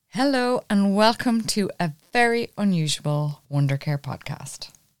Hello and welcome to a very unusual Wondercare podcast.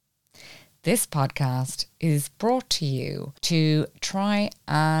 This podcast is brought to you to try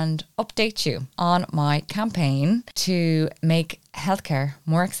and update you on my campaign to make healthcare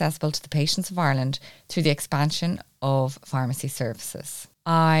more accessible to the patients of Ireland through the expansion of pharmacy services.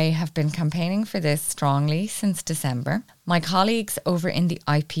 I have been campaigning for this strongly since December. My colleagues over in the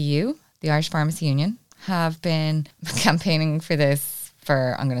IPU, the Irish Pharmacy Union, have been campaigning for this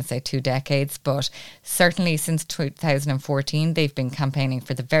for, I'm going to say 2 decades, but certainly since 2014, they've been campaigning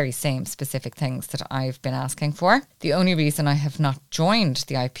for the very same specific things that I've been asking for. The only reason I have not joined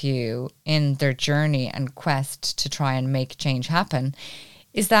the IPU in their journey and quest to try and make change happen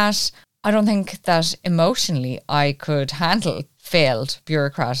is that I don't think that emotionally I could handle failed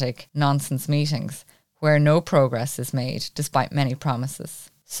bureaucratic nonsense meetings where no progress is made despite many promises.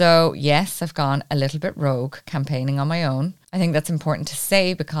 So yes, I've gone a little bit rogue campaigning on my own. I think that's important to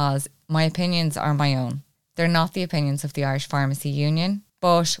say because my opinions are my own. They're not the opinions of the Irish Pharmacy Union,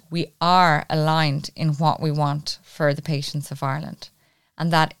 but we are aligned in what we want for the patients of Ireland.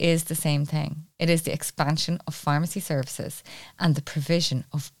 And that is the same thing. It is the expansion of pharmacy services and the provision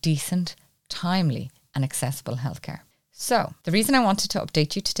of decent, timely and accessible healthcare. So, the reason I wanted to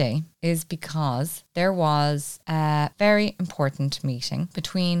update you today is because there was a very important meeting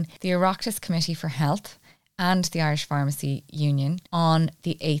between the Oireachtas Committee for Health and the Irish Pharmacy Union on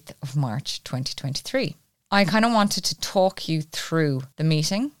the 8th of March 2023. I kind of wanted to talk you through the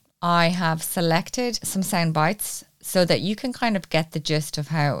meeting. I have selected some sound bites so that you can kind of get the gist of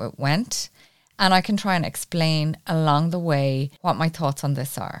how it went, and I can try and explain along the way what my thoughts on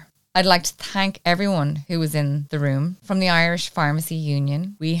this are. I'd like to thank everyone who was in the room. From the Irish Pharmacy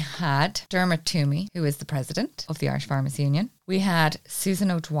Union, we had Dermot Toomey, who is the president of the Irish Pharmacy Union. We had Susan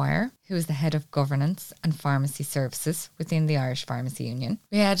O'Dwyer, who is the head of governance and pharmacy services within the Irish Pharmacy Union.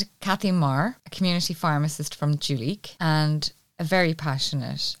 We had Cathy Marr, a community pharmacist from Duleek and a very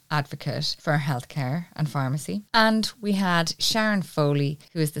passionate advocate for healthcare and pharmacy. And we had Sharon Foley,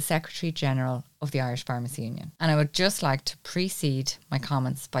 who is the Secretary General of the Irish Pharmacy Union. And I would just like to precede my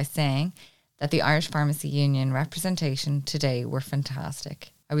comments by saying that the Irish Pharmacy Union representation today were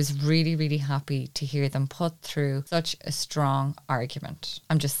fantastic. I was really, really happy to hear them put through such a strong argument.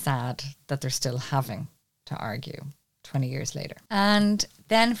 I'm just sad that they're still having to argue 20 years later. And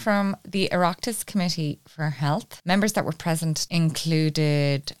then from the Oireachtas Committee for Health, members that were present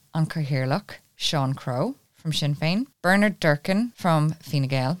included Anchor Hirlock, Sean Crowe from Sinn Féin, Bernard Durkin from Fine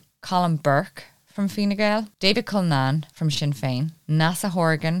Gael, Colin Burke from Fine Gael, David Culnan from Sinn Féin, Nasa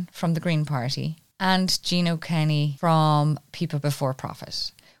Horgan from the Green Party, and Gino Kenny from People Before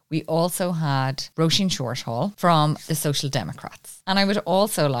Profit. We also had Roisin Shorthall from the Social Democrats. And I would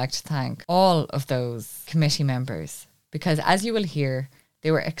also like to thank all of those committee members because, as you will hear,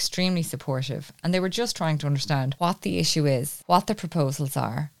 they were extremely supportive and they were just trying to understand what the issue is, what the proposals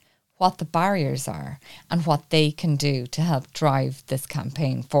are, what the barriers are, and what they can do to help drive this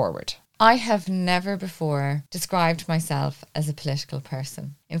campaign forward. I have never before described myself as a political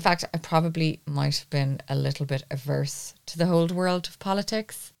person. In fact, I probably might have been a little bit averse to the whole world of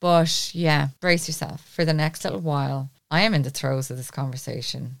politics. But yeah, brace yourself. For the next little while, I am in the throes of this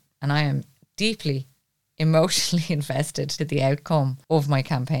conversation and I am deeply emotionally invested to the outcome of my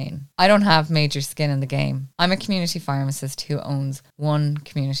campaign. I don't have major skin in the game. I'm a community pharmacist who owns one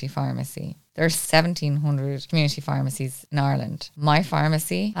community pharmacy. There are 1,700 community pharmacies in Ireland. My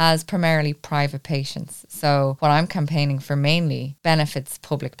pharmacy has primarily private patients, so what I'm campaigning for mainly benefits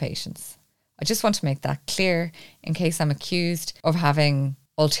public patients. I just want to make that clear in case I'm accused of having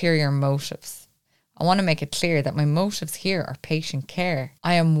ulterior motives. I want to make it clear that my motives here are patient care.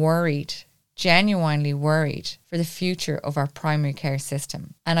 I am worried, genuinely worried for the future of our primary care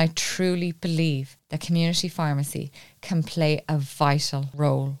system. And I truly believe that community pharmacy can play a vital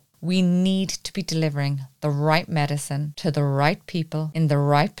role. We need to be delivering the right medicine to the right people in the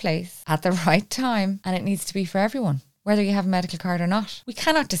right place at the right time. And it needs to be for everyone, whether you have a medical card or not. We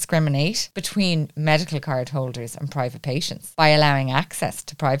cannot discriminate between medical card holders and private patients by allowing access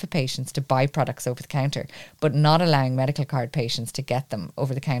to private patients to buy products over the counter, but not allowing medical card patients to get them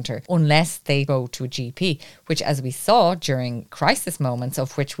over the counter unless they go to a GP, which, as we saw during crisis moments,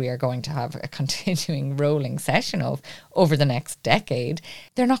 of which we are going to have a continuing rolling session of over the next decade,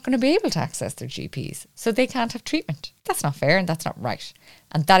 they're not going to be able to access their GPs. So they can't have treatment. That's not fair and that's not right.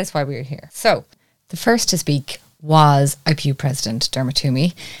 And that is why we're here. So the first to speak was IPU President Dermot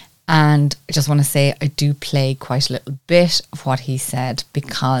Toomey, and I just want to say I do play quite a little bit of what he said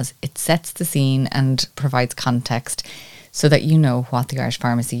because it sets the scene and provides context so that you know what the Irish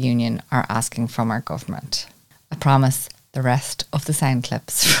Pharmacy Union are asking from our government. I promise the rest of the sound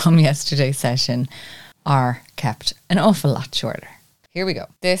clips from yesterday's session are kept an awful lot shorter. Here we go.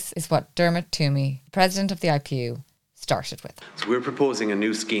 This is what Dermot Toomey, president of the IPU, started with. So we're proposing a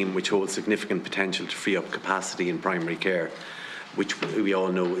new scheme which holds significant potential to free up capacity in primary care, which we all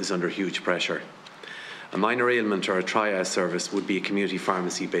know is under huge pressure. A minor ailment or a triage service would be a community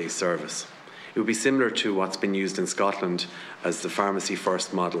pharmacy-based service. It would be similar to what's been used in Scotland as the Pharmacy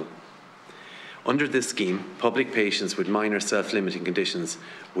First model. Under this scheme, public patients with minor self-limiting conditions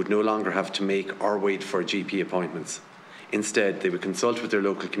would no longer have to make or wait for GP appointments. Instead, they would consult with their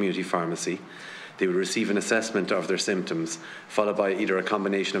local community pharmacy. They would receive an assessment of their symptoms, followed by either a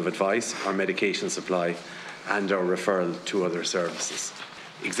combination of advice or medication supply and or referral to other services.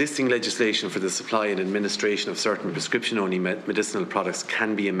 Existing legislation for the supply and administration of certain prescription-only medicinal products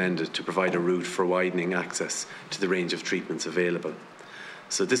can be amended to provide a route for widening access to the range of treatments available.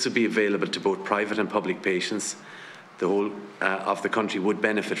 So this would be available to both private and public patients. The whole of the country would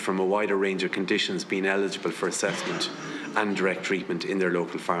benefit from a wider range of conditions being eligible for assessment and direct treatment in their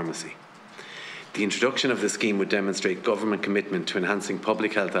local pharmacy. The introduction of this scheme would demonstrate government commitment to enhancing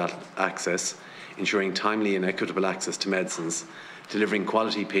public health access, ensuring timely and equitable access to medicines, delivering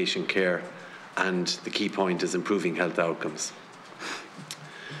quality patient care, and the key point is improving health outcomes.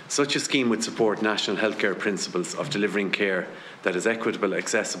 Such a scheme would support national healthcare principles of delivering care that is equitable,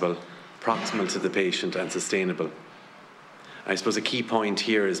 accessible, proximal to the patient and sustainable. I suppose a key point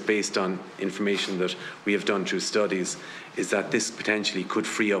here is based on information that we have done through studies is that this potentially could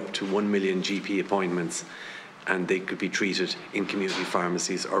free up to 1 million GP appointments and they could be treated in community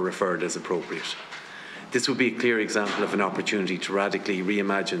pharmacies or referred as appropriate. This would be a clear example of an opportunity to radically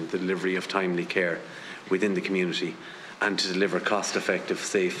reimagine the delivery of timely care within the community and to deliver cost-effective,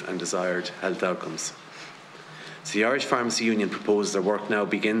 safe and desired health outcomes. So the Irish Pharmacy Union proposes their work now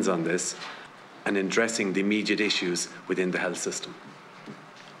begins on this and in addressing the immediate issues within the health system.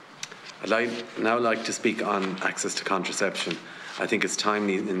 I'd now like to speak on access to contraception. I think it's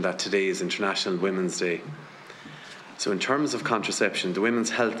timely in that today is International Women's Day. So in terms of contraception, the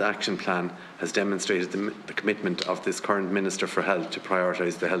Women's Health Action Plan has demonstrated the commitment of this current Minister for Health to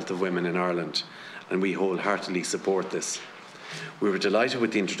prioritise the health of women in Ireland, and we wholeheartedly support this. We were delighted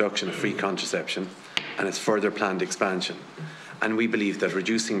with the introduction of free contraception and its further planned expansion, and we believe that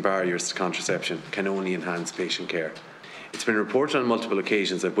reducing barriers to contraception can only enhance patient care. It's been reported on multiple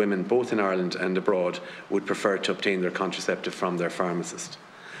occasions that women, both in Ireland and abroad, would prefer to obtain their contraceptive from their pharmacist.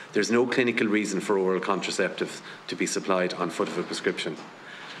 There's no clinical reason for oral contraceptives to be supplied on foot of a prescription,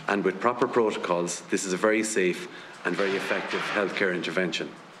 and with proper protocols, this is a very safe and very effective healthcare intervention.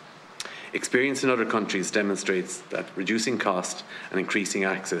 Experience in other countries demonstrates that reducing cost and increasing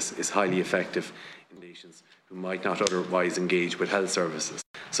access is highly effective in nations who might not otherwise engage with health services,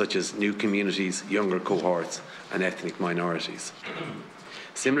 such as new communities, younger cohorts and ethnic minorities.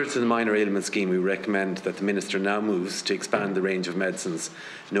 Similar to the minor ailment scheme, we recommend that the Minister now moves to expand the range of medicines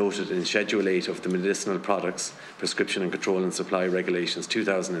noted in Schedule 8 of the Medicinal Products, Prescription and Control and Supply Regulations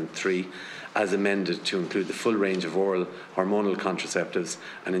 2003, as amended to include the full range of oral hormonal contraceptives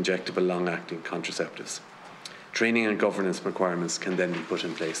and injectable long-acting contraceptives. Training and governance requirements can then be put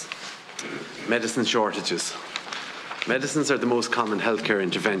in place. Medicine shortages. Medicines are the most common healthcare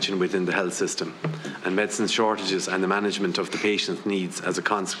intervention within the health system, and medicine shortages and the management of the patient's needs as a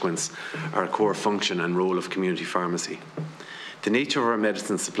consequence are a core function and role of community pharmacy. The nature of our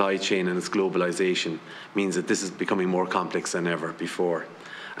medicine supply chain and its globalisation means that this is becoming more complex than ever before,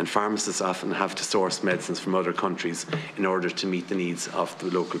 and pharmacists often have to source medicines from other countries in order to meet the needs of the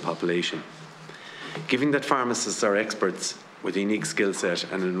local population. Given that pharmacists are experts with a unique skill set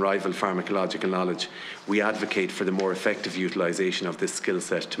and unrivaled pharmacological knowledge, we advocate for the more effective utilisation of this skill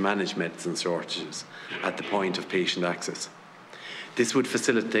set to manage medicine shortages at the point of patient access. This would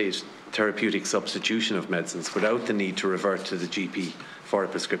facilitate therapeutic substitution of medicines without the need to revert to the GP for a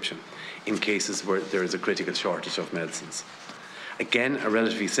prescription in cases where there is a critical shortage of medicines. Again, a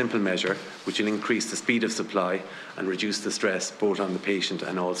relatively simple measure which will increase the speed of supply and reduce the stress both on the patient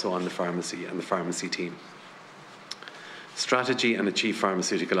and also on the pharmacy and the pharmacy team. Strategy and a Chief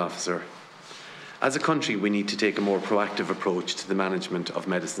Pharmaceutical Officer. As a country, we need to take a more proactive approach to the management of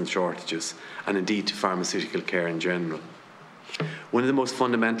medicine shortages and indeed to pharmaceutical care in general. One of the most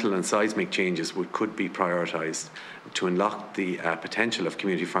fundamental and seismic changes which could be prioritised to unlock the potential of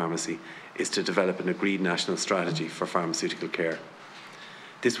community pharmacy is to develop an agreed national strategy for pharmaceutical care.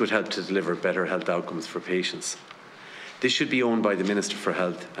 This would help to deliver better health outcomes for patients. This should be owned by the Minister for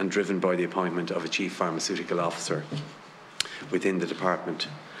Health and driven by the appointment of a Chief Pharmaceutical Officer within the department.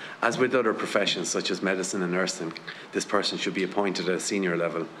 As with other professions such as medicine and nursing, this person should be appointed at a senior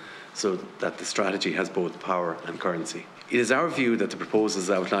level so that the strategy has both power and currency. It is our view that the proposals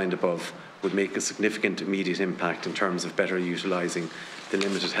outlined above would make a significant immediate impact in terms of better utilising the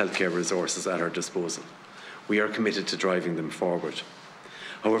limited healthcare resources at our disposal. We are committed to driving them forward.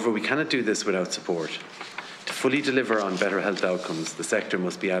 However, we cannot do this without support. To fully deliver on better health outcomes, the sector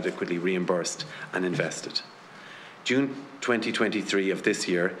must be adequately reimbursed and invested. June 2023 of this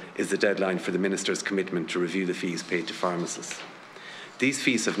year is the deadline for the Minister's commitment to review the fees paid to pharmacists. These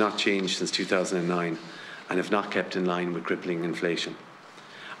fees have not changed since 2009 and have not kept in line with crippling inflation.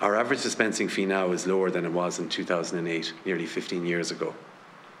 Our average dispensing fee now is lower than it was in 2008, nearly 15 years ago.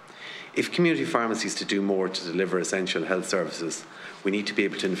 If community pharmacies to do more to deliver essential health services, we need to be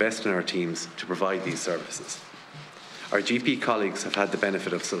able to invest in our teams to provide these services. Our GP colleagues have had the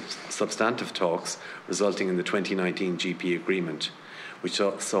benefit of substantive talks resulting in the 2019 GP agreement, which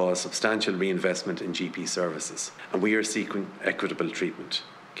saw a substantial reinvestment in GP services, and we are seeking equitable treatment.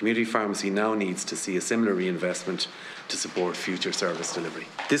 Community pharmacy now needs to see a similar reinvestment to support future service delivery.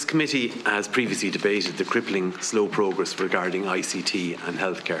 This committee has previously debated the crippling slow progress regarding ICT and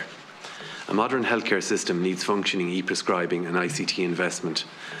healthcare. A modern healthcare system needs functioning e-prescribing and ICT investment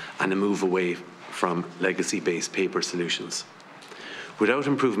and a move away from legacy-based paper solutions. Without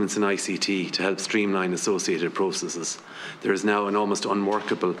improvements in ICT to help streamline associated processes, there is now an almost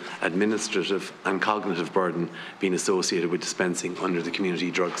unworkable administrative and cognitive burden being associated with dispensing under the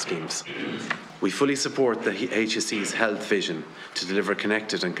community drug schemes. We fully support the HSE's health vision to deliver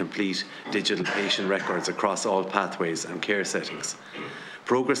connected and complete digital patient records across all pathways and care settings.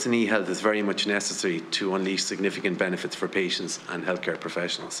 Progress in e-health is very much necessary to unleash significant benefits for patients and healthcare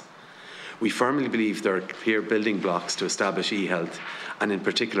professionals. We firmly believe there are clear building blocks to establish e-health and in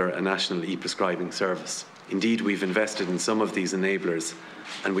particular a national e-prescribing service. Indeed, we've invested in some of these enablers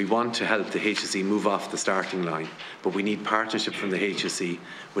and we want to help the HSE move off the starting line, but we need partnership from the HSE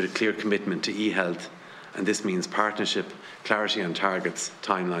with a clear commitment to e-health, and this means partnership, clarity on targets,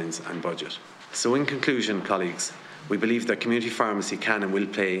 timelines and budget. So in conclusion, colleagues, we believe that community pharmacy can and will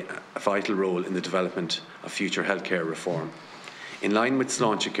play a vital role in the development of future healthcare reform. In line with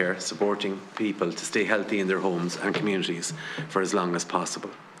Sláintecare, supporting people to stay healthy in their homes and communities for as long as possible.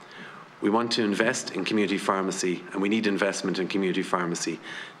 We want to invest in community pharmacy, and we need investment in community pharmacy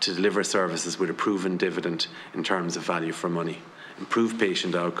to deliver services with a proven dividend in terms of value for money, improve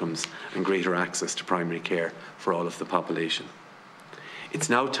patient outcomes and greater access to primary care for all of the population. It's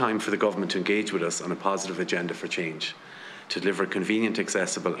now time for the government to engage with us on a positive agenda for change, to deliver convenient,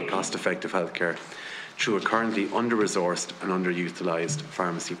 accessible and cost-effective healthcare through a currently under-resourced and underutilised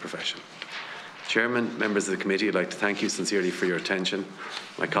pharmacy profession. Chairman, members of the committee, I'd like to thank you sincerely for your attention.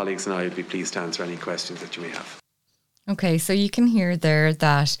 My colleagues and I would be pleased to answer any questions that you may have. Okay, so you can hear there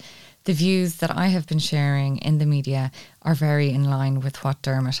that the views that I have been sharing in the media are very in line with what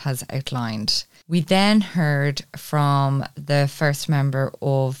Dermot has outlined. We then heard from the first member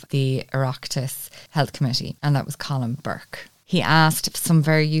of the Oireachtas Health Committee, and that was Colin Burke. He asked some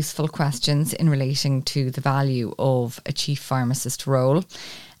very useful questions in relating to the value of a chief pharmacist role.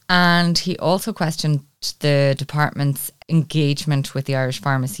 And he also questioned the department's engagement with the Irish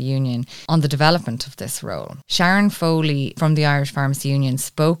Pharmacy Union on the development of this role. Sharon Foley from the Irish Pharmacy Union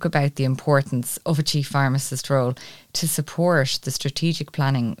spoke about the importance of a chief pharmacist role to support the strategic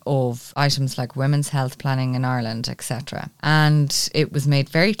planning of items like women's health planning in Ireland, etc. And it was made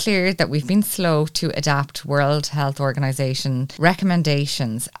very clear that we've been slow to adapt World Health Organization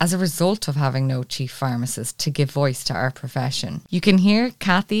recommendations as a result of having no chief pharmacist to give voice to our profession. You can hear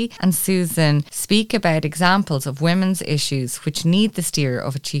Kathy and Susan speak about examples of women's issues which need the steer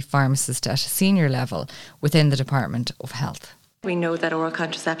of a chief pharmacist at a senior level within the Department of Health. We know that oral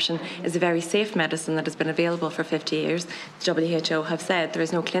contraception is a very safe medicine that has been available for 50 years. The WHO have said there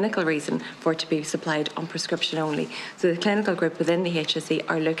is no clinical reason for it to be supplied on prescription only. So the clinical group within the HSE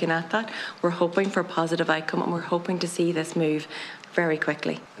are looking at that. We're hoping for a positive outcome and we're hoping to see this move very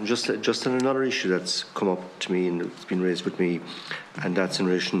quickly. And just on another issue that's come up to me and it's been raised with me, and that's in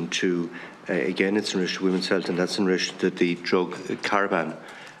relation to, again, it's in relation to women's health, and that's in relation to the drug Caravan.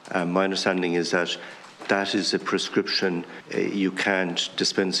 My understanding is that that is a prescription. You can't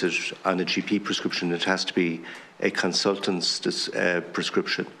dispense it on a GP prescription. It has to be a consultant's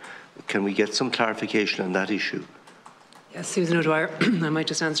prescription. Can we get some clarification on that issue? Yes, Susan O'Dwyer, I might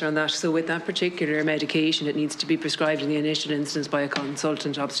just answer on that. So with that particular medication, it needs to be prescribed in the initial instance by a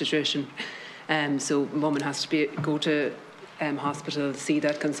consultant obstetrician. So a woman has to go to hospital, see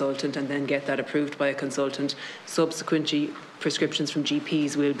that consultant and then get that approved by a consultant. Subsequently, prescriptions from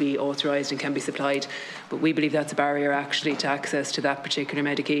GPs will be authorised and can be supplied. But we believe that's a barrier actually to access to that particular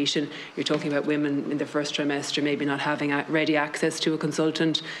medication. You're talking about women in their first trimester maybe not having ready access to a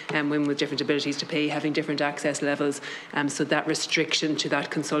consultant, and women with different abilities to pay having different access levels. So that restriction to that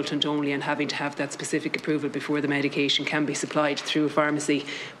consultant only and having to have that specific approval before the medication can be supplied through a pharmacy,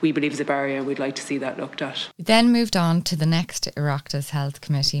 we believe is a barrier, and we'd like to see that looked at. We then moved on to the next Oireachtas Health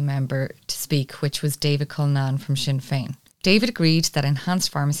Committee member to speak, which was David Cullinan from Sinn Féin. David agreed that enhanced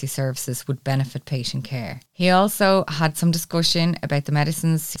pharmacy services would benefit patient care. He also had some discussion about the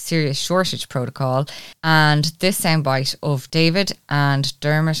medicines serious shortage protocol, and this soundbite of David and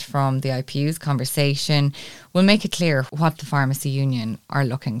Dermot from the IPU's conversation will make it clear what the Pharmacy Union are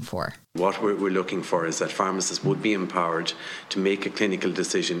looking for. What we're looking for is that pharmacists would be empowered to make a clinical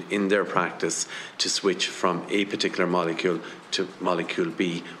decision in their practice to switch from a particular molecule to molecule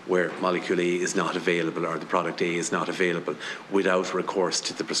B, where molecule A is not available or the product A is not available, without recourse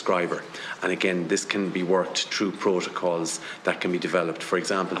to the prescriber. And again, this can be worked through protocols that can be developed. For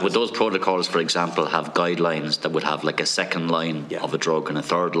example, would those protocols, for example, have guidelines that would have like a second line of a drug and a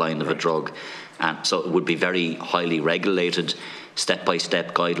third line of a drug? And so it would be very highly regulated.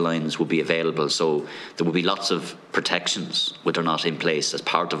 Step-by-step guidelines would be available, so there would be lots of protections which are not in place as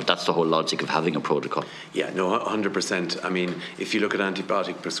part of it. That's the whole logic of having a protocol. Yeah, no, 100%. I mean, if you look at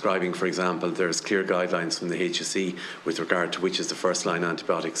antibiotic prescribing, for example, there's clear guidelines from the HSE with regard to which is the first line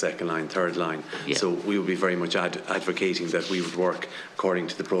antibiotic, second line, third line. Yeah. So we would be very much advocating that we would work according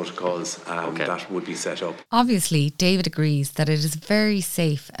to the protocols that would be set up. Obviously, David agrees that it is a very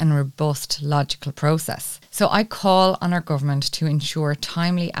safe and robust logical process. So I call on our government to ensure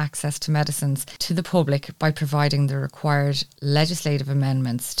timely access to medicines to the public by providing the required legislative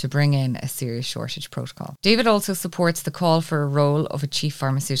amendments to bring in a serious shortage protocol. David also supports the call for a role of a chief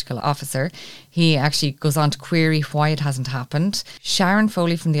pharmaceutical officer. He actually goes on to query why it hasn't happened. Sharon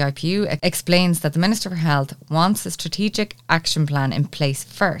Foley from the IPU explains that the Minister for Health wants a strategic action plan in place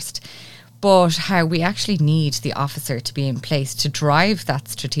first, but how we actually need the officer to be in place to drive that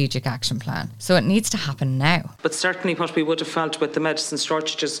strategic action plan. So it needs to happen now. But certainly what we would have felt with the medicine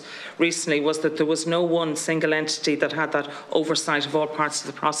shortages recently was that there was no one single entity that had that oversight of all parts of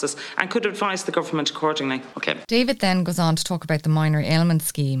the process and could advise the government accordingly. Okay. David then goes on to talk about the minor ailment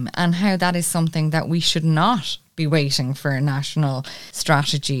scheme and how that is something that we should not be waiting for a national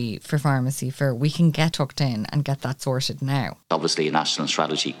strategy for pharmacy for. We can get tucked in and get that sorted now. Obviously a national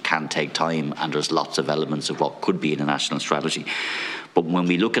strategy can take time, and there's lots of elements of what could be in a national strategy. But when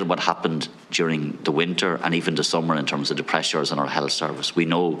we look at what happened during the winter and even the summer in terms of the pressures on our health service, we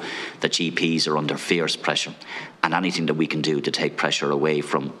know that GPs are under fierce pressure, and anything that we can do to take pressure away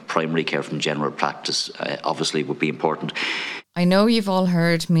from primary care, from general practice, obviously would be important. I know you've all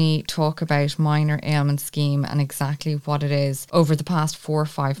heard me talk about minor ailment scheme and exactly what it is over the past 4 or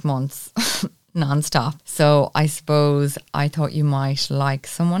 5 months non-stop. So I suppose I thought you might like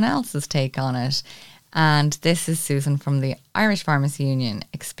someone else's take on it. And this is Susan from the Irish Pharmacy Union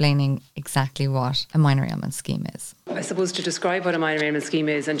explaining exactly what a minor ailment scheme is. I suppose to describe what a minor ailment scheme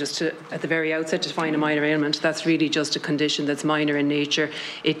is, and just to, at the very outset, define a minor ailment, that's really just a condition that's minor in nature.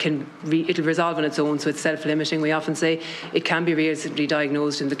 It'll resolve on its own, so it's self-limiting, we often say. It can be reasonably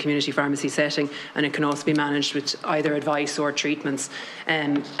diagnosed in the community pharmacy setting, and it can also be managed with either advice or treatments.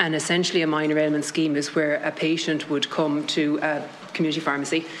 And essentially a minor ailment scheme is where a patient would come to a community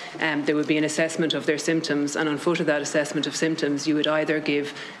pharmacy, there would be an assessment of their symptoms, and on foot of that assessment of symptoms you would either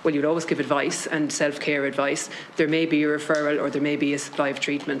give, well, you'd always give advice and self-care advice. There may be a referral or there may be a supply of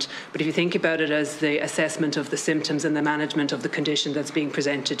treatment, but if you think about it as the assessment of the symptoms and the management of the condition that's being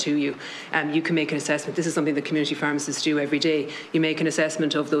presented to you, you can make an assessment. This is something that community pharmacists do every day. You make an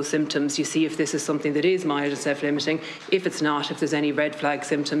assessment of those symptoms, you see if this is something that is mild and self-limiting. If it's not, if there's any red flag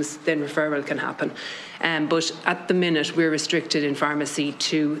symptoms, then referral can happen. But at the minute we're restricted in pharmacy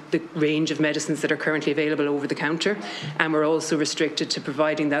to the range of medicines that are currently available over the counter, and we're also restricted to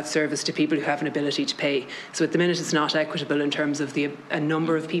providing that service to people who have an ability to pay. So at the minute it's not equitable in terms of a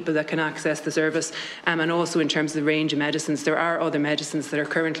number of people that can access the service, and also in terms of the range of medicines. There are other medicines that are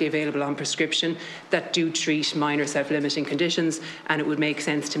currently available on prescription that do treat minor self-limiting conditions, and it would make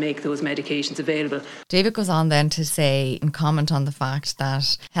sense to make those medications available. David goes on then to say and comment on the fact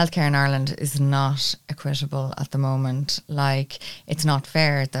that healthcare in Ireland is not equitable at the moment. Like, it's not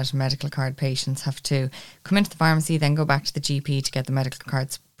fair that medical card patients have to come into the pharmacy, then go back to the GP to get the medical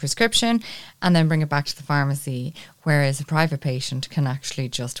card's prescription and then bring it back to the pharmacy, whereas a private patient can actually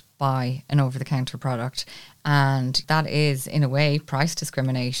just buy an over-the-counter product, and that is in a way price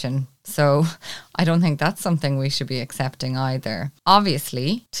discrimination. So I don't think that's something we should be accepting either.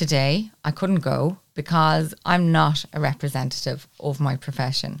 Obviously today I couldn't go because I'm not a representative of my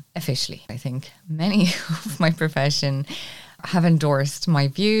profession officially. I think many of my profession have endorsed my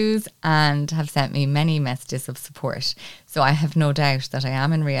views and have sent me many messages of support. So I have no doubt that I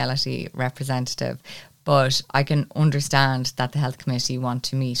am in reality representative, but I can understand that the Health Committee want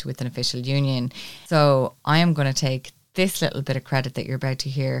to meet with an official union. So I am going to take this little bit of credit that you're about to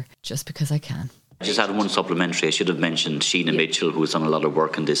hear just because I can. I just had one supplementary. I should have mentioned Sheena Mitchell, who's done a lot of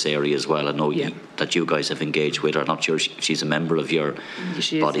work in this area as well. I know that you guys have engaged with her. I'm not sure she's a member of your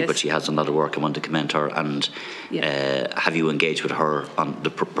body, but she has done a lot of work. I want to commend her. And have you engaged with her on the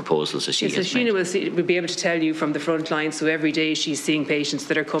proposals that she has so made? Sheena will be able to tell you from the front line. So every day she's seeing patients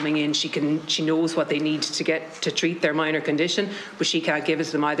that are coming in. She knows what they need to get to treat their minor condition, but she can't give it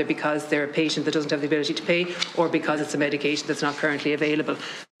to them either because they're a patient that doesn't have the ability to pay or because it's a medication that's not currently available.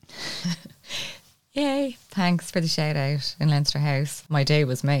 Yay, thanks for the shout out in Leinster House. My day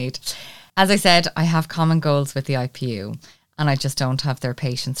was made. As I said, I have common goals with the IPU and I just don't have their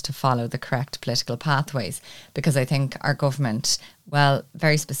patience to follow the correct political pathways because I think our government, well,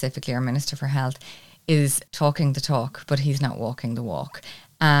 very specifically our Minister for Health, is talking the talk, but he's not walking the walk.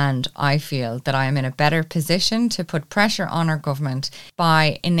 And I feel that I am in a better position to put pressure on our government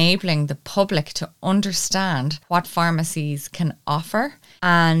by enabling the public to understand what pharmacies can offer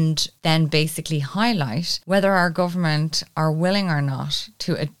and then basically highlight whether our government are willing or not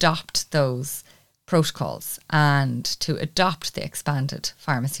to adopt those protocols and to adopt the expanded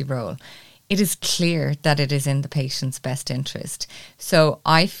pharmacy role. It is clear that it is in the patient's best interest. So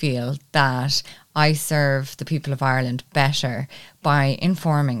I feel that I serve the people of Ireland better by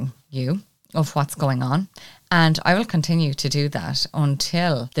informing you of what's going on. And I will continue to do that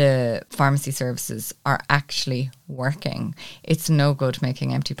until the pharmacy services are actually working. It's no good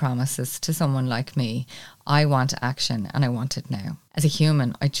making empty promises to someone like me. I want action and I want it now. As a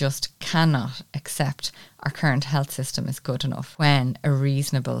human, I just cannot accept our current health system is good enough when a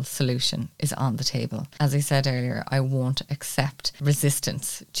reasonable solution is on the table. As I said earlier, I won't accept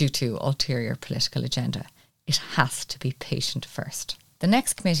resistance due to ulterior political agenda. It has to be patient first. The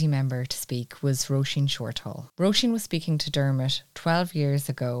next committee member to speak was Roisin Shortall. Roisin was speaking to Dermot 12 years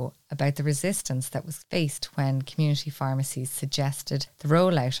ago about the resistance that was faced when community pharmacies suggested the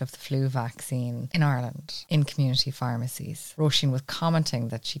rollout of the flu vaccine in Ireland in community pharmacies. Roisin was commenting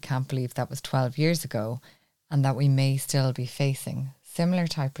that she can't believe that was 12 years ago and that we may still be facing similar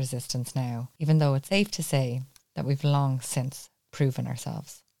type resistance now, even though it's safe to say that we've long since proven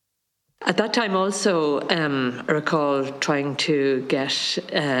ourselves. At that time also, I recall trying to get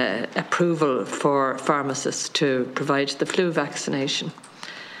approval for pharmacists to provide the flu vaccination.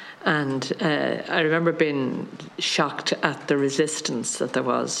 And I remember being shocked at the resistance that there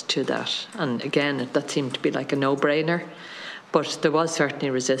was to that. And again, that seemed to be like a no-brainer. But there was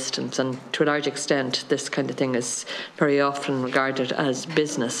certainly resistance, and to a large extent, this kind of thing is very often regarded as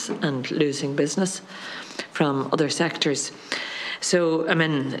business and losing business from other sectors. So, I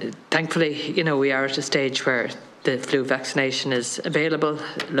mean, thankfully, we are at a stage where the flu vaccination is available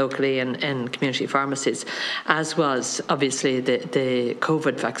locally in community pharmacies, as was obviously the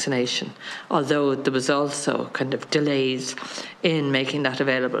COVID vaccination, although there was also kind of delays in making that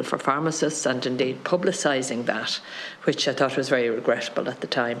available for pharmacists and indeed publicising that, which I thought was very regrettable at the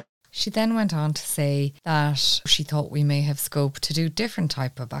time. She then went on to say that she thought we may have scope to do different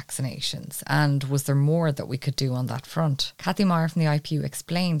type of vaccinations, and was there more that we could do on that front. Cathy Meyer from the IPU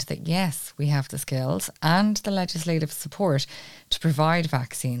explained that yes, we have the skills and the legislative support to provide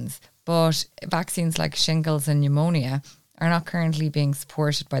vaccines, but vaccines like shingles and pneumonia are not currently being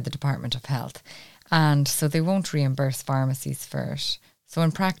supported by the Department of Health, and so they won't reimburse pharmacies for it. So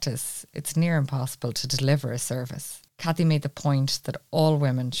in practice, it's near impossible to deliver a service. Cathy made the point that all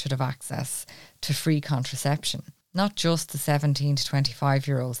women should have access to free contraception, not just the 17 to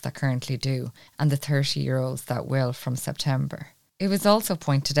 25-year-olds that currently do and the 30-year-olds that will from September. It was also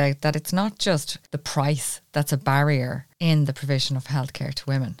pointed out that it's not just the price that's a barrier in the provision of healthcare to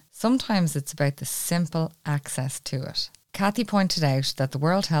women. Sometimes it's about the simple access to it. Cathy pointed out that the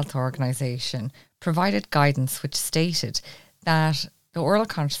World Health Organization provided guidance which stated that the oral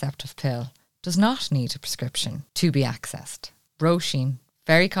contraceptive pill does not need a prescription to be accessed. Roisin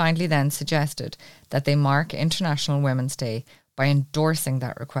very kindly then suggested that they mark International Women's Day by endorsing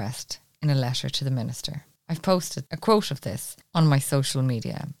that request in a letter to the Minister. I've posted a quote of this on my social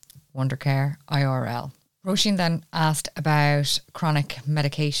media, Wondercare IRL. Roisin then asked about chronic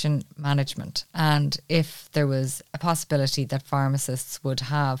medication management and if there was a possibility that pharmacists would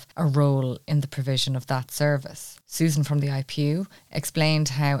have a role in the provision of that service. Susan from the IPU explained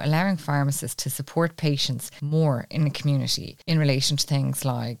how allowing pharmacists to support patients more in the community in relation to things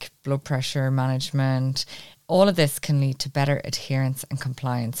like blood pressure management, all of this can lead to better adherence and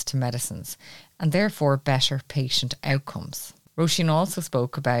compliance to medicines and therefore better patient outcomes. Roisin also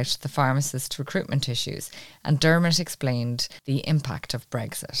spoke about the pharmacist recruitment issues and Dermot explained the impact of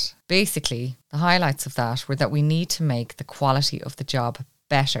Brexit. Basically, the highlights of that were that we need to make the quality of the job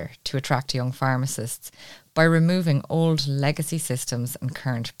better to attract young pharmacists by removing old legacy systems and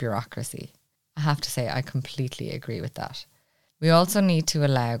current bureaucracy. I have to say I completely agree with that. We also need to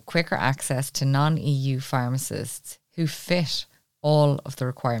allow quicker access to non-EU pharmacists who fit all of the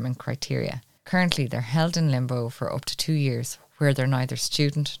requirement criteria. Currently, they're held in limbo for up to 2 years, where they're neither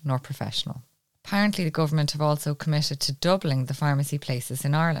student nor professional. Apparently, the government have also committed to doubling the pharmacy places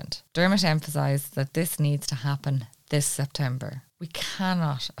in Ireland. Dermot emphasised that this needs to happen this September. We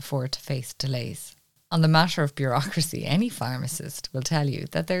cannot afford to face delays. On the matter of bureaucracy, any pharmacist will tell you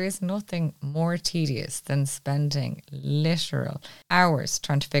that there is nothing more tedious than spending literal hours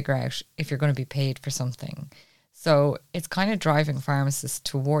trying to figure out if you're going to be paid for something. So it's kind of driving pharmacists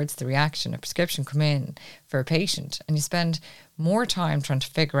towards the reaction. A prescription come in for a patient and you spend more time trying to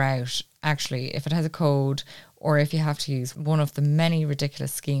figure out actually if it has a code or if you have to use one of the many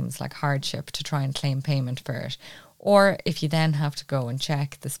ridiculous schemes like hardship to try and claim payment for it. Or if you then have to go and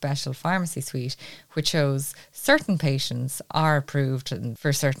check the special pharmacy suite, which shows certain patients are approved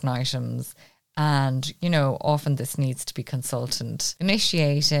for certain items. And, you know, often this needs to be consultant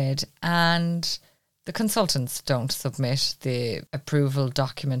initiated and the consultants don't submit the approval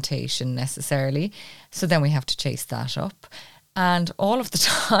documentation necessarily. So then we have to chase that up. And all of the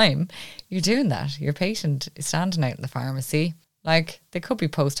time you're doing that. Your patient is standing out in the pharmacy. Like they could be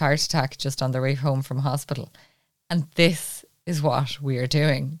post-heart attack just on their way home from hospital. And this is what we are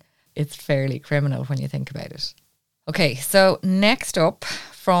doing. It's fairly criminal when you think about it. Okay, so next up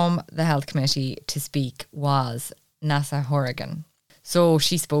from the Health Committee to speak was Nasa Horrigan. So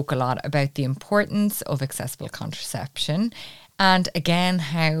she spoke a lot about the importance of accessible contraception and again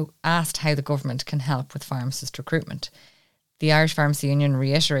asked how the government can help with pharmacist recruitment. The Irish Pharmacy Union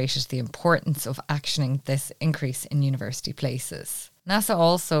reiterated the importance of actioning this increase in university places. NASA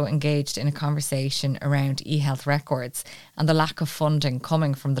also engaged in a conversation around e-health records and the lack of funding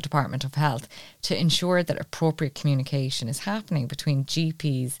coming from the Department of Health to ensure that appropriate communication is happening between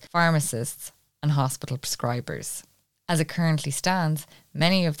GPs, pharmacists and hospital prescribers. As it currently stands,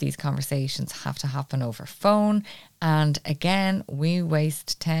 many of these conversations have to happen over phone and again we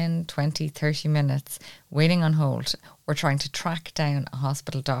waste 10, 20, 30 minutes waiting on hold or trying to track down a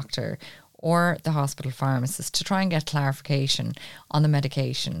hospital doctor or the hospital pharmacist to try and get clarification on the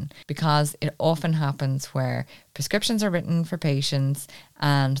medication because it often happens where prescriptions are written for patients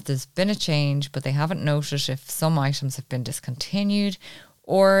and there's been a change but they haven't noted if some items have been discontinued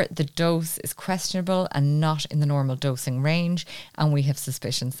or the dose is questionable and not in the normal dosing range and we have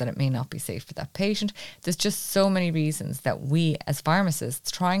suspicions that it may not be safe for that patient. There's just so many reasons that we as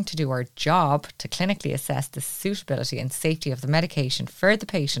pharmacists trying to do our job to clinically assess the suitability and safety of the medication for the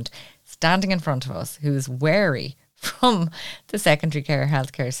patient standing in front of us who is wary from the secondary care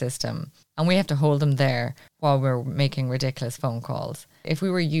healthcare system and we have to hold them there while we're making ridiculous phone calls. If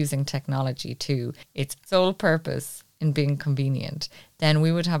we were using technology to its sole purpose in being convenient, then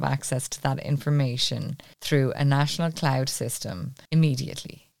we would have access to that information through a national cloud system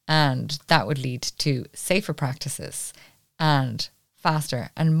immediately. And that would lead to safer practices and faster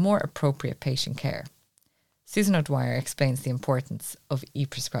and more appropriate patient care. Susan O'Dwyer explains the importance of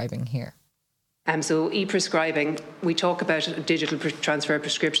e-prescribing here. So e-prescribing, we talk about digital transfer of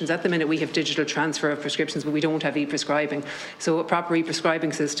prescriptions. At the minute we have digital transfer of prescriptions, but we don't have e-prescribing. So a proper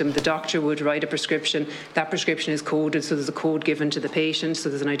e-prescribing system, the doctor would write a prescription, that prescription is coded, so there's a code given to the patient, so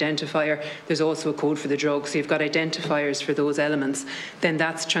there's an identifier, there's also a code for the drug, so you've got identifiers for those elements. Then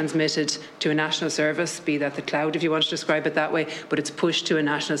that's transmitted to a national service, be that the cloud if you want to describe it that way, but it's pushed to a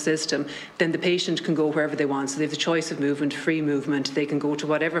national system. Then the patient can go wherever they want, so they have the choice of movement, free movement, they can go to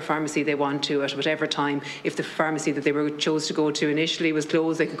whatever pharmacy they want to at whatever time. If the pharmacy that they chose to go to initially was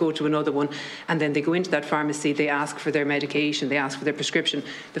closed, they could go to another one, and then they go into that pharmacy, they ask for their medication, they ask for their prescription,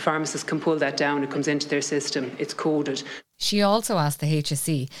 the pharmacist can pull that down, it comes into their system, it's coded. She also asked the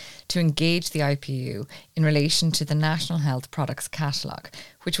HSE to engage the IPU in relation to the National Health Products Catalogue,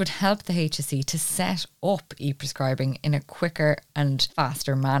 which would help the HSE to set up e-prescribing in a quicker and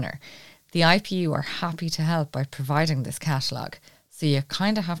faster manner. The IPU are happy to help by providing this catalogue, so you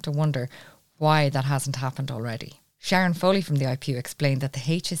kind of have to wonder, why that hasn't happened already. Sharon Foley from the IPU explained that the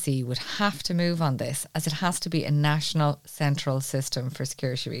HSE would have to move on this as it has to be a national central system for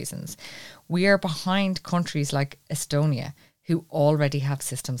security reasons. We are behind countries like Estonia who already have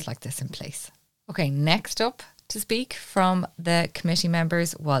systems like this in place. Okay, next up to speak from the committee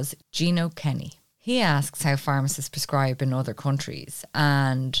members was Gino Kenny. He asks how pharmacists prescribe in other countries,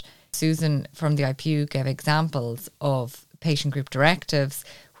 and Susan from the IPU gave examples of patient group directives,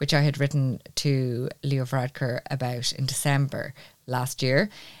 which I had written to Leo Varadkar about in December last year,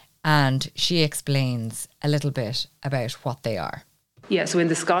 and she explains a little bit about what they are. Yeah, so in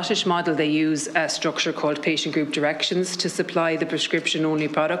the Scottish model, they use a structure called patient group directions to supply the prescription-only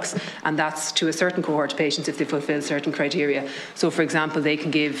products, and that's to a certain cohort of patients if they fulfil certain criteria. So, for example, they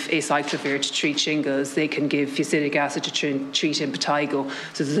can give acyclovir to treat shingles, they can give fusidic acid to treat impetigo.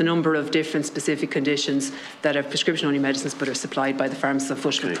 So there's a number of different specific conditions that are prescription-only medicines but are supplied by the pharmacist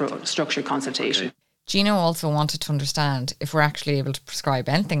with structured consultation. Okay. Gino also wanted to understand if we're actually able to prescribe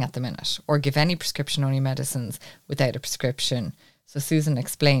anything at the minute or give any prescription-only medicines without a prescription. So Susan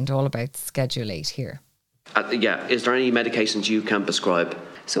explained all about Schedule 8 here. Is there any medications you can prescribe?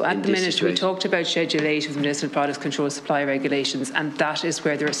 So at the minute, we talked about Schedule 8 of the Medicinal Products Control Supply Regulations, and that is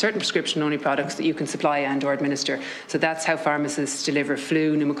where there are certain prescription-only products that you can supply and or administer. So that's how pharmacists deliver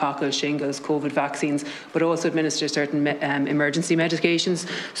flu, pneumococcal, shingles, COVID vaccines, but also administer certain emergency medications.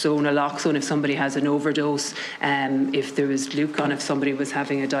 So naloxone if somebody has an overdose, if there was Glucon if somebody was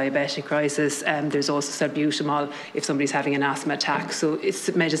having a diabetic crisis, there's also salbutamol if somebody's having an asthma attack. So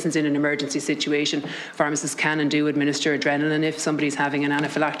it's medicines in an emergency situation. Pharmacists can and do administer adrenaline if somebody's having an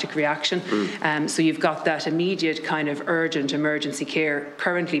anaphylactic reaction. So you've got that immediate kind of urgent emergency care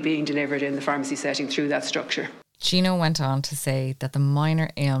currently being delivered in the pharmacy setting through that structure. Gino went on to say that the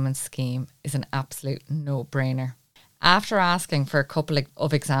minor ailment scheme is an absolute no-brainer. After asking for a couple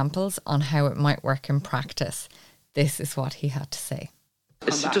of examples on how it might work in practice, this is what he had to say.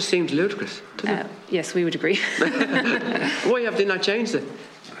 It just seems ludicrous, doesn't it? Yes, we would agree. Why have they not changed it?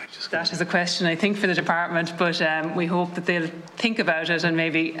 That is a question, I think, for the department, but we hope that they'll think about it and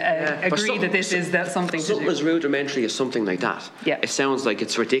maybe agree that this is something to do. Something as rudimentary as something like that. Yeah. It sounds like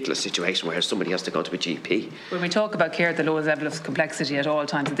it's a ridiculous situation where somebody has to go to a GP. When we talk about care at the lowest level of complexity at all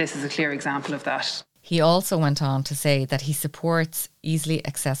times, this is a clear example of that. He also went on to say that he supports easily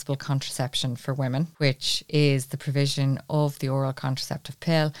accessible contraception for women, which is the provision of the oral contraceptive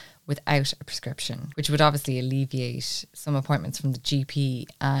pill without a prescription, which would obviously alleviate some appointments from the GP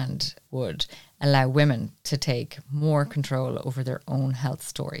and would allow women to take more control over their own health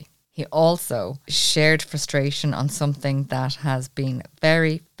story. He also shared frustration on something that has been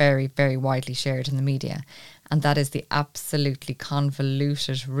very, very, very widely shared in the media, and that is the absolutely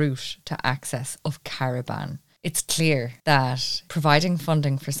convoluted route to access of Caravan. It's clear that providing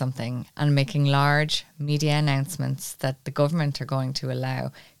funding for something and making large media announcements that the government are going to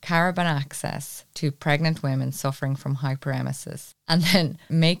allow Caravan access to pregnant women suffering from hyperemesis, and then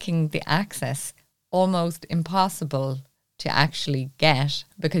making the access almost impossible to actually get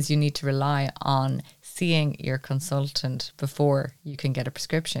because you need to rely on seeing your consultant before you can get a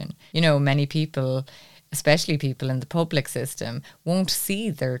prescription. You know, many people, especially people in the public system, won't see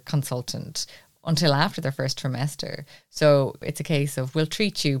their consultant until after their first trimester. So it's a case of, we'll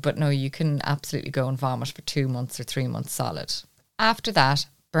treat you, but no, you can absolutely go and vomit for 2 months or 3 months solid. After that,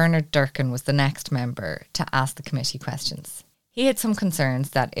 Bernard Durkin was the next member to ask the committee questions. He had some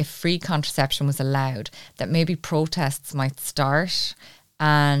concerns that if free contraception was allowed, that maybe protests might start,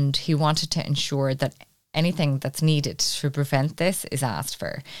 and he wanted to ensure that anything that's needed to prevent this is asked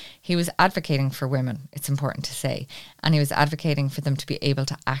for. He was advocating for women, it's important to say, and he was advocating for them to be able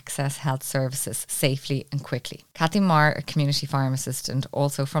to access health services safely and quickly. Kathy Marr, a community pharmacist and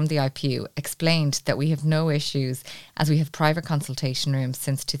also from the IPU, explained that we have no issues as we have private consultation rooms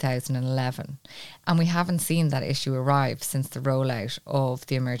since 2011, and we haven't seen that issue arrive since the rollout of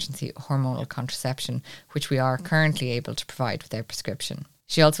the emergency hormonal contraception, which we are currently able to provide without prescription.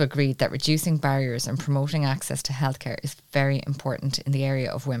 She also agreed that reducing barriers and promoting access to healthcare is very important in the area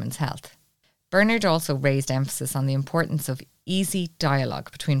of women's health. Bernard also raised emphasis on the importance of easy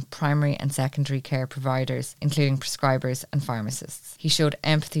dialogue between primary and secondary care providers, including prescribers and pharmacists. He showed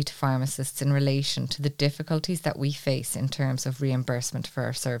empathy to pharmacists in relation to the difficulties that we face in terms of reimbursement for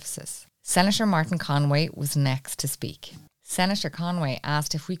our services. Senator Martin Conway was next to speak. Senator Conway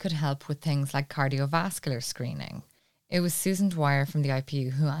asked if we could help with things like cardiovascular screening. It was Susan Dwyer from the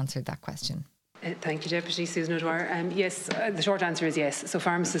IPU who answered that question. Thank you, Deputy Susan O'Dwyer. Yes, the short answer is yes. So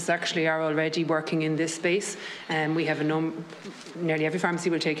pharmacists actually are already working in this space. We have nearly every pharmacy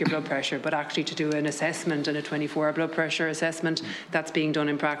will take your blood pressure, but actually to do an assessment and a 24-hour blood pressure assessment, that's being done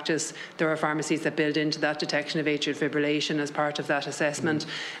in practice. There are pharmacies that build into that detection of atrial fibrillation as part of that assessment,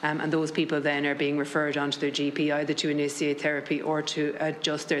 and those people then are being referred on to their GP either to initiate therapy or to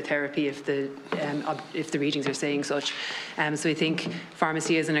adjust their therapy if the readings are saying such. So I think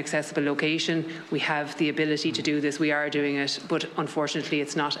pharmacy is an accessible location. We have the ability to do this. We are doing it, but unfortunately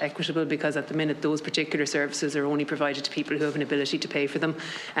it's not equitable because at the minute those particular services are only provided to people who have an ability to pay for them.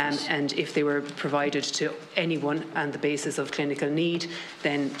 And if they were provided to anyone on the basis of clinical need,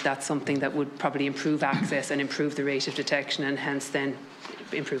 then that's something that would probably improve access and improve the rate of detection and hence then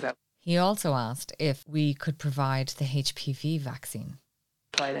improve outcomes. He also asked if we could provide the HPV vaccine.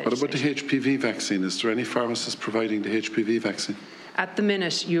 What about the HPV vaccine? Is there any pharmacist providing the HPV vaccine? At the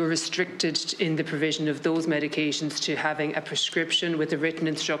minute, you're restricted in the provision of those medications to having a prescription with a written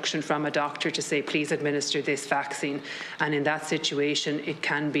instruction from a doctor to say, please administer this vaccine. And in that situation, it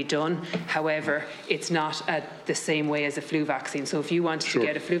can be done. However, it's not the same way as a flu vaccine. So if you wanted to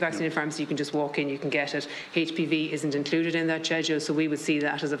get a flu vaccine in pharmacy, you can just walk in, you can get it. HPV isn't included in that schedule, so we would see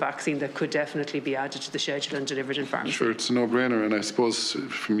that as a vaccine that could definitely be added to the schedule and delivered in pharmacy. Sure, it's a no-brainer. And I suppose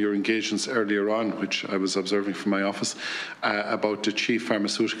from your engagements earlier on, which I was observing from my office, about the Chief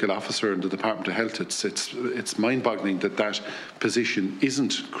Pharmaceutical Officer in the Department of Health, it's mind-boggling that position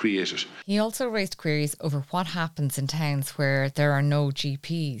isn't created. He also raised queries over what happens in towns where there are no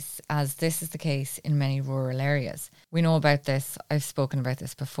GPs, as this is the case in many rural areas. We know about this, I've spoken about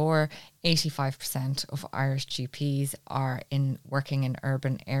this before. 85% of Irish GPs are working in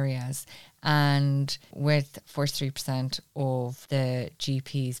urban areas, and with 43% of the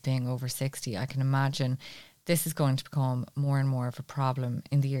GPs being over 60, I can imagine this is going to become more and more of a problem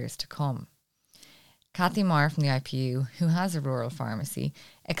in the years to come. Kathy Marr from the IPU, who has a rural pharmacy,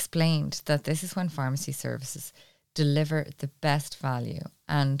 explained that this is when pharmacy services deliver the best value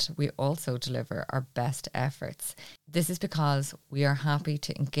and we also deliver our best efforts. This is because we are happy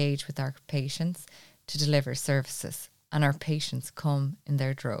to engage with our patients to deliver services, and our patients come in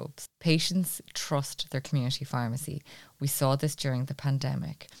their droves. Patients trust their community pharmacy. We saw this during the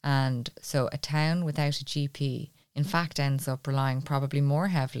pandemic. And so a town without a GP, in fact, ends up relying probably more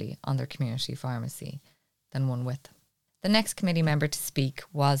heavily on their community pharmacy than one with them. The next committee member to speak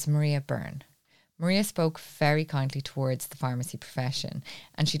was Maria Byrne. Maria spoke very kindly towards the pharmacy profession,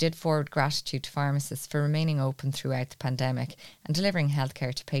 and she did forward gratitude to pharmacists for remaining open throughout the pandemic and delivering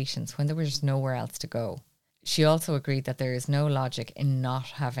healthcare to patients when there was nowhere else to go. She also agreed that there is no logic in not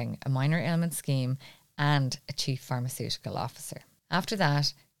having a minor ailment scheme and a chief pharmaceutical officer. After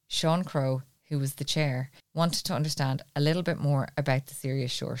that, Sean Crowe, who was the chair, wanted to understand a little bit more about the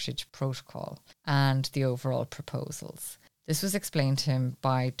serious shortage protocol and the overall proposals. This was explained to him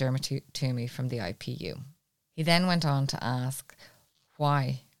by Dermot Toomey from the IPU. He then went on to ask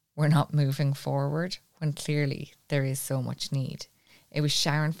why we're not moving forward when clearly there is so much need. It was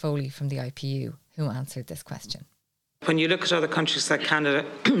Sharon Foley from the IPU who answered this question. When you look at other countries like Canada,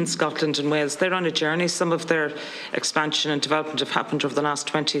 Scotland and Wales, they're on a journey. Some of their expansion and development have happened over the last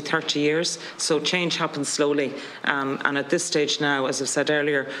 20, 30 years. So change happens slowly. And at this stage now, as I said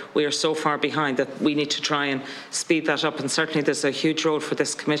earlier, we are so far behind that we need to try and speed that up. And certainly there's a huge role for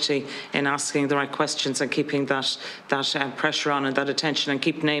this committee in asking the right questions and keeping that pressure on and that attention, and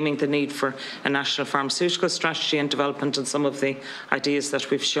keep naming the need for a national pharmaceutical strategy and development and some of the ideas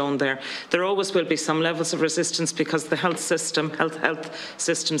that we've shown there. There always will be some levels of resistance because the health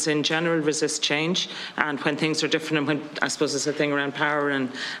systems in general resist change, and when things are different, and when I suppose there's a thing around power and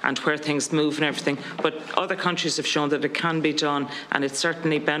where things move and everything, but other countries have shown that it can be done, and it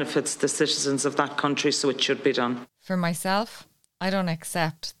certainly benefits the citizens of that country, so it should be done. For myself, I don't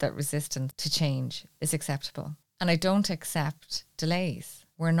accept that resistance to change is acceptable, and I don't accept delays.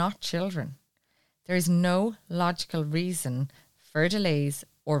 We're not children. There is no logical reason for delays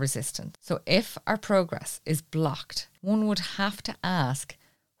or resistance. So if our progress is blocked, one would have to ask,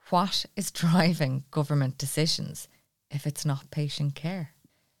 what is driving government decisions if it's not patient care?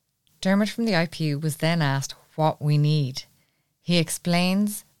 Dermot from the IPU was then asked what we need. He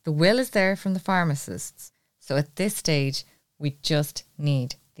explains the will is there from the pharmacists, so at this stage we just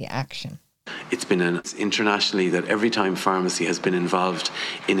need the action. It's been internationally that every time pharmacy has been involved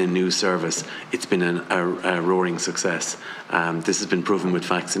in a new service, it's been a roaring success. This has been proven with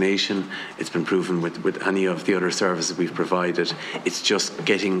vaccination. It's been proven with any of the other services we've provided. It's just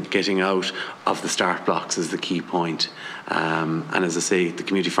getting out of the start blocks is the key point. And as I say, the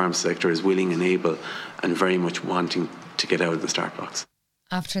community pharmacy sector is willing and able and very much wanting to get out of the start blocks.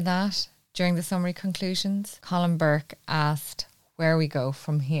 After that, During the summary conclusions, Colin Burke asked where we go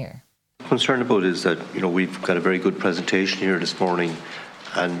from here. Concerned about is that, we've got a very good presentation here this morning,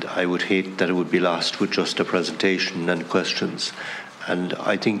 and I would hate that it would be lost with just a presentation and questions. And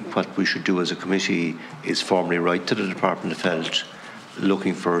I think what we should do as a committee is formally write to the Department of Health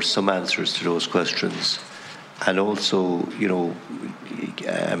looking for some answers to those questions. And also,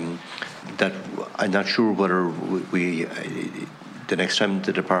 that I'm not sure whether we the next time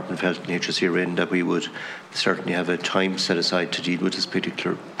the Department of Health and HSE are in, that we would certainly have a time set aside to deal with this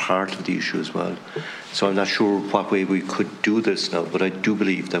particular part of the issue as well. So I'm not sure what way we could do this now, but I do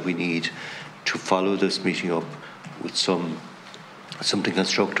believe that we need to follow this meeting up with something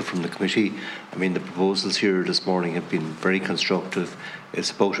constructive from the committee. I mean, the proposals here this morning have been very constructive.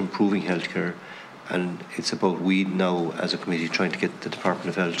 It's about improving healthcare, and it's about we now as a committee trying to get the Department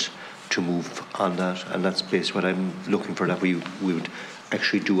of Health to move on that, and that's basically what I'm looking for, that we would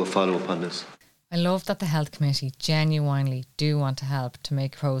actually do a follow-up on this. I love that the Health Committee genuinely do want to help to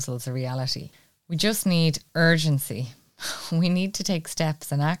make proposals a reality. We just need urgency. We need to take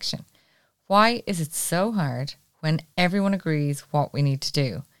steps and action. Why is it so hard when everyone agrees what we need to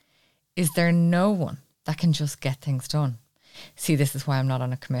do? Is there no one that can just get things done? See, this is why I'm not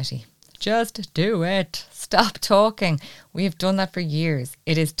on a committee. Just do it. Stop talking. We have done that for years.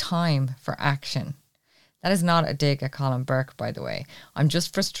 It is time for action. That is not a dig at Colin Burke, by the way. I'm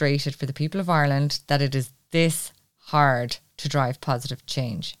just frustrated for the people of Ireland that it is this hard to drive positive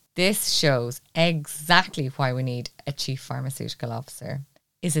change. This shows exactly why we need a chief pharmaceutical officer.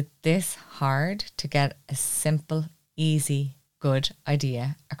 Is it this hard to get a simple, easy, good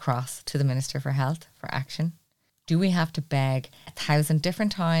idea across to the Minister for Health for action? Do we have to beg 1,000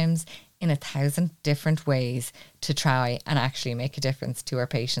 different times in 1,000 different ways to try and actually make a difference to our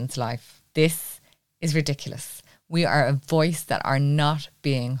patient's life? This is ridiculous. We are a voice that are not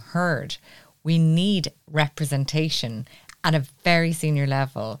being heard. We need representation at a very senior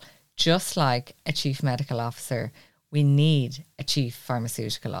level, just like a chief medical officer. We need a chief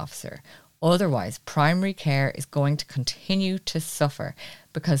pharmaceutical officer. Otherwise, primary care is going to continue to suffer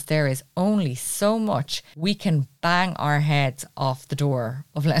because there is only so much we can bang our heads off the door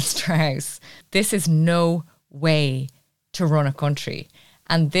of Leinster House. This is no way to run a country.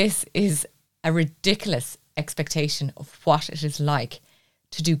 And this is a ridiculous expectation of what it is like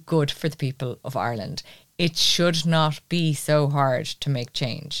to do good for the people of Ireland. It should not be so hard to make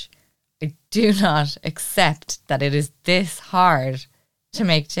change. I do not accept that it is this hard to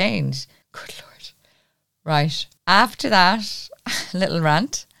make change. Good Lord. Right. After that little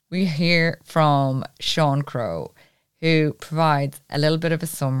rant, we hear from Sean Crowe, who provides a little bit of a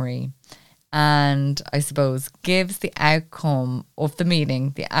summary and I suppose gives the outcome of the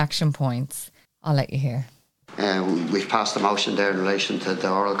meeting, the action points. I'll let you hear. We've passed a motion there in relation to the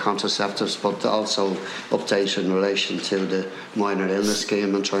oral contraceptives, but also update in relation to the minor illness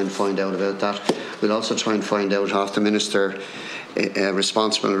scheme and try and find out about that. We'll also try and find out if the Minister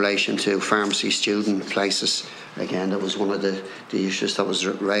responsible in relation to pharmacy student places. Again, that was one of the issues that was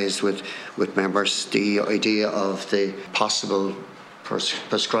raised with members, the idea of the possible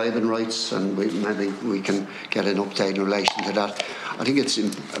prescribing rights, and maybe we can get an update in relation to that. I think it's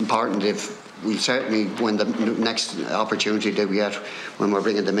important if we certainly, when the next opportunity that we get, when we're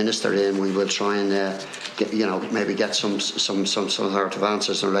bringing the Minister in, we will try and get some sort of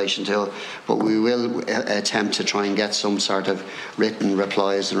answers in relation to it. But we will attempt to try and get some sort of written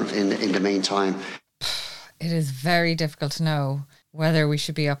replies in the meantime. It is very difficult to know whether we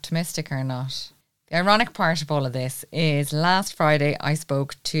should be optimistic or not. The ironic part of all of this is last Friday I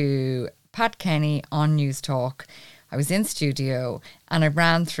spoke to Pat Kenny on News Talk. I was in studio and I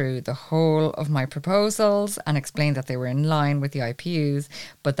ran through the whole of my proposals and explained that they were in line with the IPUs,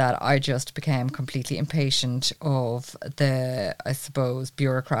 but that I just became completely impatient of the, I suppose,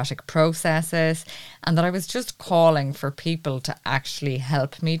 bureaucratic processes, and that I was just calling for people to actually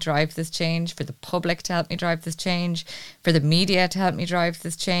help me drive this change, for the public to help me drive this change, for the media to help me drive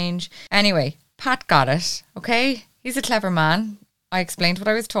this change. Anyway, Pat got it, okay? He's a clever man. I explained what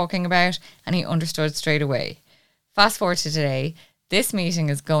I was talking about and he understood straight away. Fast forward to today, this meeting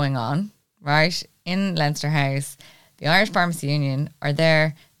is going on, right, in Leinster House. The Irish Pharmacy Union are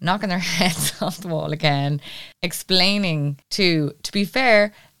there knocking their heads off the wall again, explaining to be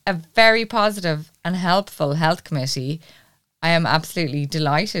fair, a very positive and helpful health committee. I am absolutely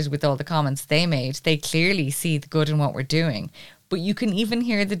delighted with all the comments they made. They clearly see the good in what we're doing. But you can even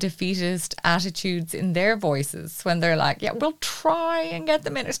hear the defeatist attitudes in their voices when they're like, yeah, we'll try and get the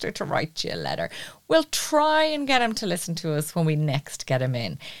Minister to write you a letter. We'll try and get him to listen to us when we next get him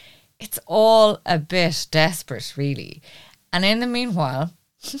in. It's all a bit desperate, really. And in the meanwhile,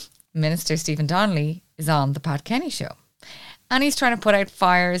 Minister Stephen Donnelly is on the Pat Kenny show. And he's trying to put out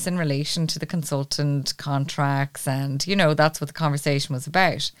fires in relation to the consultant contracts. And, you know, that's what the conversation was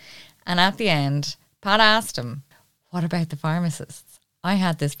about. And at the end, Pat asked him, what about the pharmacists? I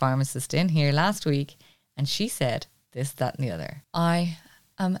had this pharmacist in here last week and she said this, that and the other. I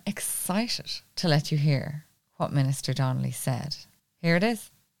am excited to let you hear what Minister Donnelly said. Here it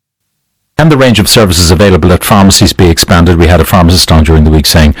is. Can the range of services available at pharmacies be expanded? We had a pharmacist on during the week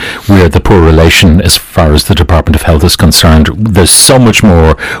saying we are the poor relation as far as the Department of Health is concerned. There's so much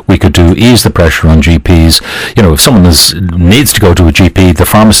more we could do, ease the pressure on GPs. You know, if someone needs to go to a GP, the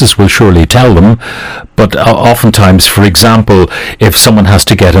pharmacist will surely tell them. But oftentimes, for example, if someone has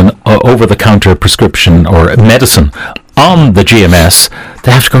to get an over-the-counter prescription or medicine on the GMS,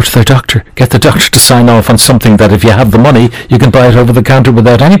 they have to go to their doctor, get the doctor to sign off on something that if you have the money, you can buy it over the counter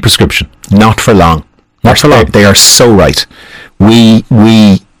without any prescription. Not for long. Not for long. They are so right. We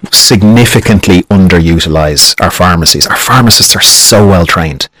significantly underutilise our pharmacies. Our pharmacists are so well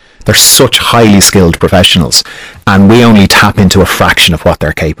trained. They're such highly skilled professionals, and we only tap into a fraction of what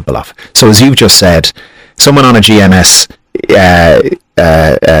they're capable of. So as you've just said, someone on a GMS,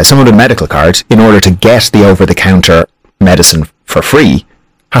 someone with a medical card, in order to get the over-the-counter medicine for free,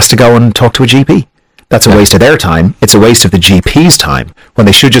 has to go and talk to a GP. That's a waste of their time. It's a waste of the GP's time when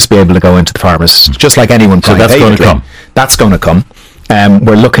they should just be able to go into the pharmacist, just like anyone. So that's going to come. That's going to come.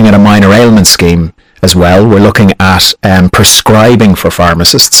 We're looking at a minor ailment scheme as well. We're looking at prescribing for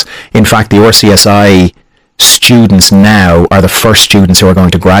pharmacists. In fact, the RCSI students now are the first students who are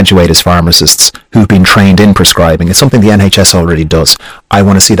going to graduate as pharmacists who've been trained in prescribing. It's something the NHS already does. I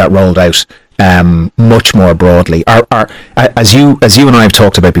want to see that rolled out much more broadly. As you and I have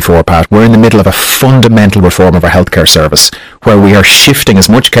talked about before, Pat, we're in the middle of a fundamental reform of our healthcare service where we are shifting as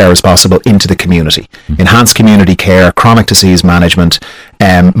much care as possible into the community. Enhanced community care, chronic disease management,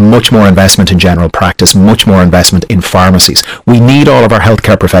 much more investment in general practice, much more investment in pharmacies. We need all of our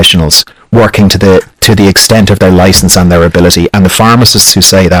healthcare professionals working to the extent of their licence and their ability, and the pharmacists who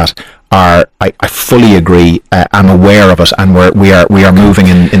say that I fully agree. I'm aware of it, and we are moving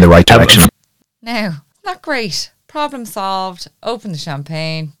in the right direction. Now, not great. Problem solved. Open the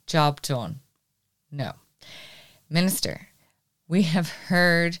champagne. Job done. No. Minister, we have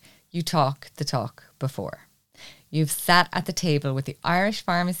heard you talk the talk before. You've sat at the table with the Irish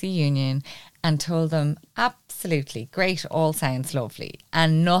Pharmacy Union and told them absolutely great, all sounds lovely,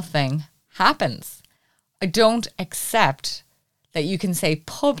 and nothing happens. I don't accept that you can say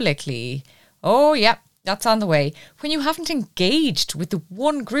publicly, oh, yeah, that's on the way, when you haven't engaged with the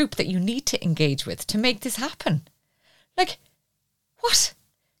one group that you need to engage with to make this happen. Like, what?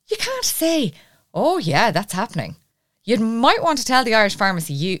 You can't say, oh, yeah, that's happening. You might want to tell the Irish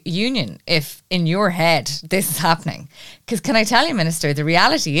Pharmacy Union if in your head this is happening. Because can I tell you, Minister, the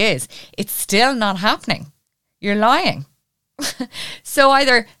reality is it's still not happening. You're lying. So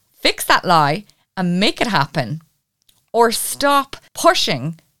either fix that lie and make it happen, or stop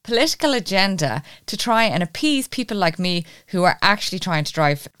pushing political agenda to try and appease people like me who are actually trying to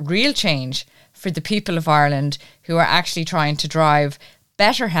drive real change for the people of Ireland, who are actually trying to drive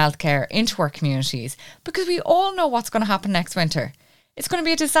better healthcare into our communities, because we all know what's going to happen next winter. It's going to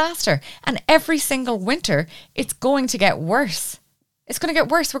be a disaster, and every single winter it's going to get worse. It's going to get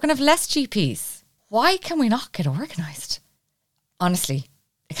worse. We're going to have less GPs. Why can we not get organised? Honestly,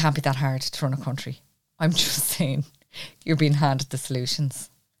 it can't be that hard to run a country. I'm just saying, you're being handed the solutions.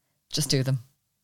 Just do them.